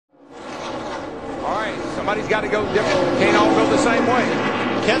Somebody's got to go different. Can't all go the same way.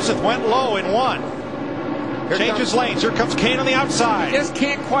 Kenseth went low in one. Changes lanes. Here comes Kahne on the outside. Just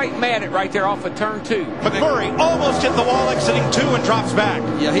can't quite man it right there off of turn 2. McMurray almost hit the wall exiting 2 and drops back.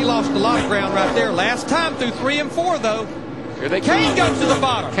 Yeah, he lost a lot of ground right there. Last time through 3 and 4, though. Here they Kahne goes to the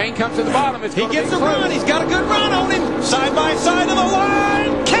bottom. Kahne comes to the bottom. He gets a run. He's got a good run on him. Side by side of the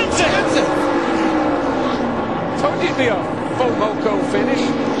line. Kenseth. Told you it'd be a Fomoco finish.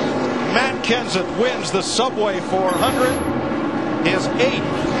 Matt Kenseth wins the Subway 400. His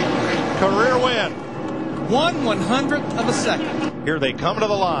 8th career win. 1/100th of a second. Here they come to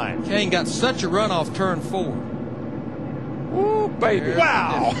the line. Kahne got such a run off turn 4. Woo, baby.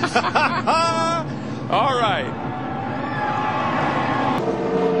 Wow. All right.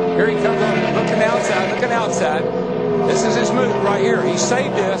 Here he comes on, looking outside. This is his move right here. He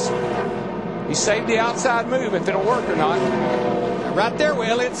saved this. He saved the outside move, if it'll work or not. Right there where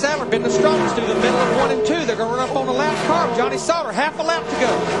Elliott Sadler been the strongest through the middle of 1 and 2. They're going to run up on the lap car. Johnny Sauter, half a lap to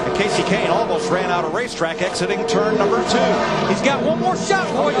go. And Kasey Kahne almost ran out of racetrack exiting turn number 2. He's got one more shot,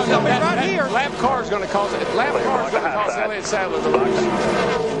 boys. He's coming right here. Lap car is going to cause Elliott Sadler to lose.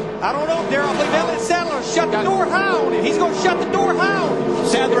 I don't know, Darryl. I believe Elliott Sadler shut the door high on him. He's going to shut the door high on him.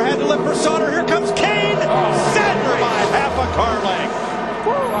 Sadler had to lift for Sauter. Here comes Kahne. Sadler by half a car length.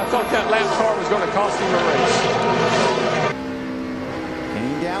 Woo, I thought that lap car was going to cost him a race.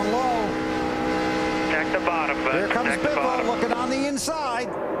 Down low. Check the bottom, bud. Here comes Biffle looking on the inside.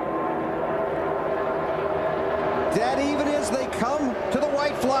 Dead even as they come to the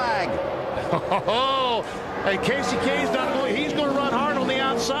white flag. Hey, Kasey Kahne's not going. He's going to run hard on the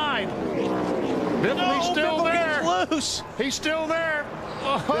outside. Biffle, he's still there. Loose. He's still there.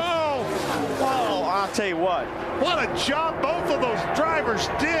 Oh, I'll tell you what a job both of those drivers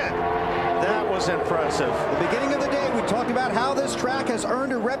did. that was impressive. The beginning of the day, we talked about how this track has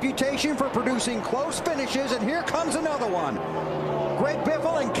earned a reputation for producing close finishes, and here comes another one. Greg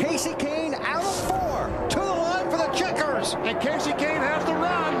Biffle and Kasey Kahne out of 4 to the line for the checkers. And Kasey Kahne has the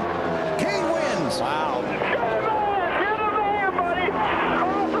run. Kahne wins. Wow.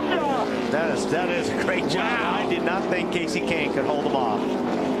 That is a great job. Wow. I did not think Kasey Kahne could hold them off.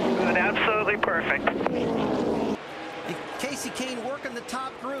 Absolutely perfect. Kasey Kahne working the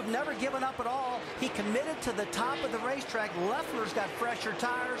top groove, never giving up at all. He committed to the top of the racetrack. Leffler's got fresher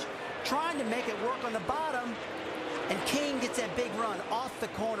tires, trying to make it work on the bottom. And Kahne gets that big run off the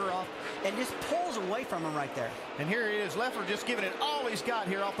corner and just pulls away from him right there. And here he is, Leffler just giving it all he's got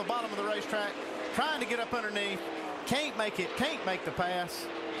here off the bottom of the racetrack, trying to get up underneath. Can't make the pass.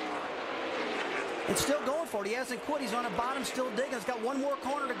 And still going for it. He hasn't quit. He's on the bottom, still digging. He's got one more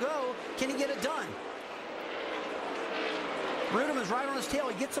corner to go. Can he get it done? Rudiman's right on his tail.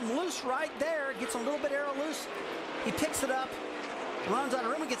 He gets him loose right there. Gets him a little bit arrow loose. He picks it up, runs out of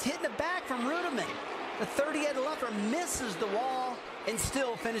room, and gets hit in the back from Rudiman. The 38 Leffler misses the wall and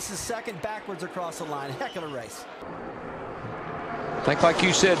still finishes second backwards across the line. Heck of a race. I think, like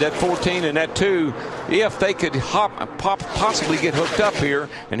you said, that 14 and that 2, if they could possibly get hooked up here.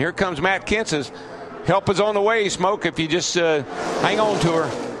 And here comes Matt Kenseth. Help is on the way, Smoke, if you just hang on to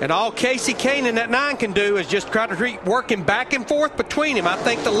her. And all Kasey Kahne in that 9 can do is just try to work him back and forth between him. I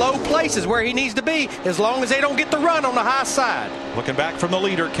think the low place is where he needs to be, as long as they don't get the run on the high side. Looking back from the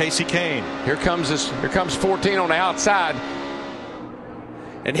leader, Kasey Kahne. Here comes 14 on the outside.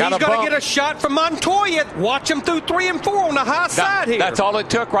 And he's going to get a shot from Montoya. Watch him through 3 and 4 on the high side here. That's all it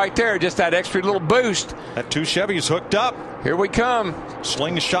took right there, just that extra little boost. That 2 Chevys hooked up. Here we come.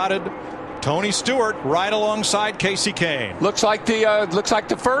 Slingshotted Tony Stewart right alongside Kasey Kahne. Looks like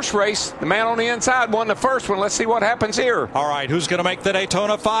the first race. The man on the inside won the first one. Let's see what happens here. All right, who's going to make the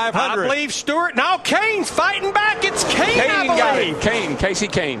Daytona 500? I believe Stewart. Now Kahne's fighting back. It's Kahne, I believe. Got it. Kasey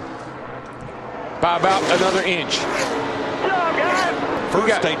Kahne. By about another inch.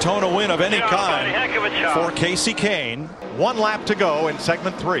 First Daytona win of any kind for Kasey Kahne. 1 lap to go in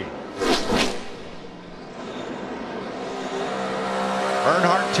segment 3.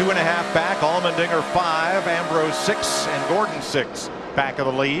 Earnhardt 2.5 back, Allmendinger 5, Ambrose 6, and Gordon 6 back of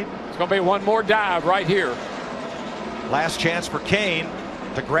the lead. It's going to be one more dive right here. Last chance for Kahne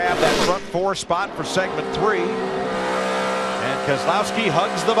to grab that front 4 spot for segment 3. And Keselowski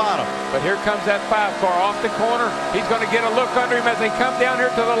hugs the bottom. But here comes that 5 car off the corner. He's going to get a look under him as they come down here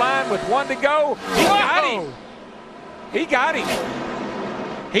to the line with 1 to go. He got him. He got him.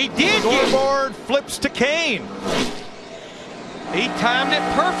 He did. Scoreboard flips to Kahne. He timed it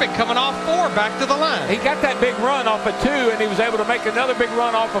perfect coming off 4 back to the line. He got that big run off of 2, and he was able to make another big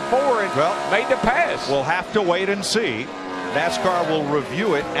run off of 4 and made the pass. We'll have to wait and see. NASCAR will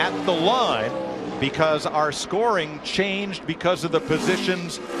review it at the line because our scoring changed because of the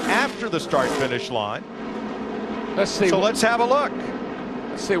positions after the start-finish line. Let's see. So let's have a look.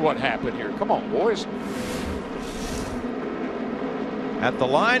 Let's see what happened here. Come on, boys. At the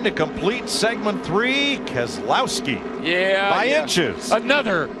line to complete segment 3, Keselowski. By inches.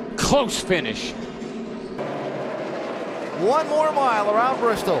 Another close finish. 1 more mile around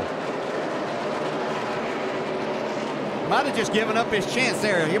Bristol. Might have just given up his chance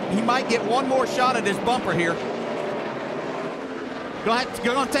there. He might get one more shot at his bumper here.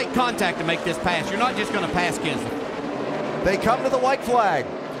 You're going to take contact to make this pass. You're not just going to pass Kenseth. They come to the white flag.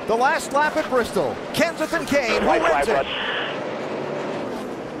 The last lap at Bristol. Kenseth and Kahne, who wins it?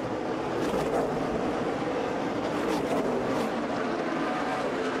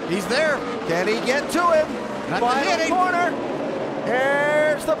 He's there. Can he get to him? Final corner.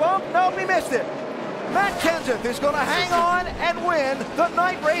 Here's the bump. Nope, he missed it. Matt Kenseth is going to hang on and win the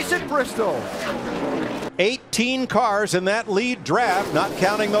night race at Bristol. 18 cars in that lead draft, not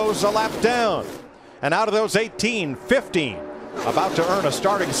counting those a lap down. And out of those 18, 15 about to earn a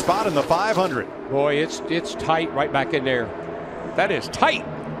starting spot in the 500. Boy, it's tight right back in there. That is tight.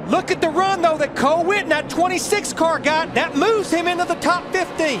 Look at the run, though, that Cole Whitten, that 26 car got. That moves him into the top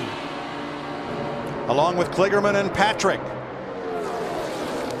 15. Along with Kligerman and Patrick.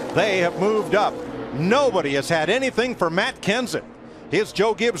 They have moved up. Nobody has had anything for Matt Kenseth. His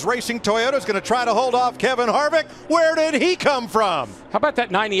Joe Gibbs Racing Toyota is going to try to hold off Kevin Harvick. Where did he come from? How about that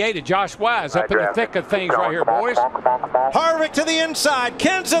 98 of Josh Wise up in the thick of things right here, boys? Harvick to the inside.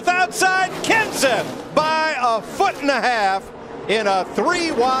 Kenseth outside. Kenseth by a foot and a half in a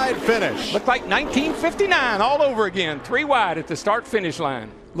 3-wide finish. Looked like 1959 all over again. 3 wide at the start-finish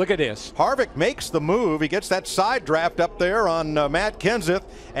line. Look at this. Harvick makes the move. He gets that side draft up there on Matt Kenseth.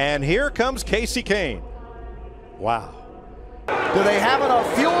 And here comes Kasey Kahne. Wow. Do they have enough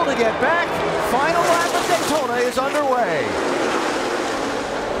fuel to get back? Final lap of Daytona is underway.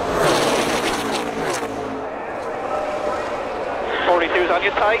 '42's on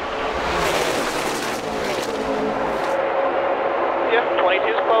you tight. Yeah,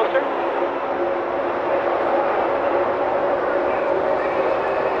 22's closer.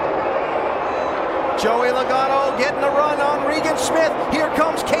 Joey Logano getting the run on Regan Smith. Here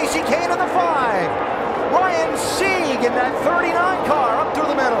comes Kasey Kahne in the 5. Ryan Sieg in that 39 car up through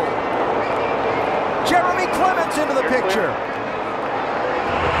the middle. Jeremy Clements into the picture.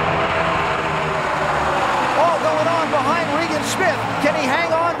 All going on behind Regan Smith. Can he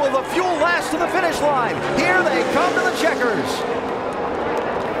hang on? Will the fuel last to the finish line? Here they come to the checkers.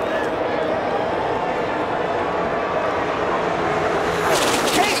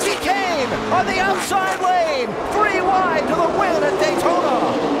 Kasey Kahne on the outside lane. 3 wide to the win at Daytona.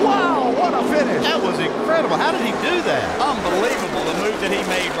 Wow, what a finish. That was incredible. How did he do that? Unbelievable, the move that he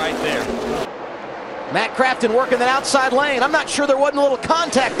made right there. Matt Crafton working that outside lane. I'm not sure there wasn't a little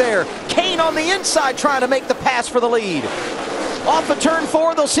contact there. Kahne on the inside trying to make the pass for the lead. Off of turn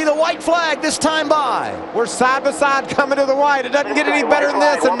 4, they'll see the white flag this time by. We're side by side coming to the white. It doesn't get any better than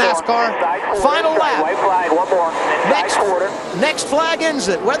this in NASCAR. Final lap. White flag, one more. Next flag ends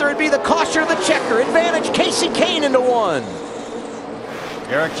it, whether it be the caution or the checker. Advantage Kasey Kahne into 1.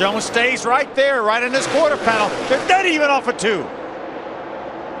 Eric Jones stays right there, right in this quarter panel. They're not even off of 2.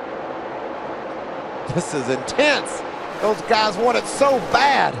 This is intense. Those guys want it so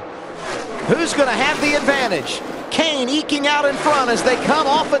bad. Who's going to have the advantage? Kahne eking out in front as they come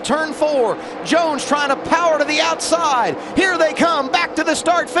off of turn 4. Jones trying to power to the outside. Here they come back to the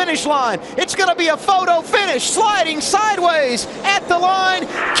start-finish line. It's going to be a photo finish, sliding sideways at the line.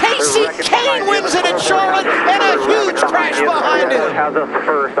 Kasey Kahne wins it at Charlotte, and a huge crash behind him. How's us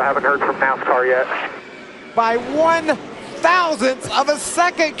first? I haven't heard from NASCAR yet. By 1/1000th of a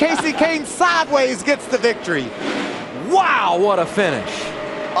second, Kasey Kahne sideways gets the victory. Wow, what a finish.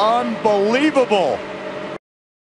 Unbelievable.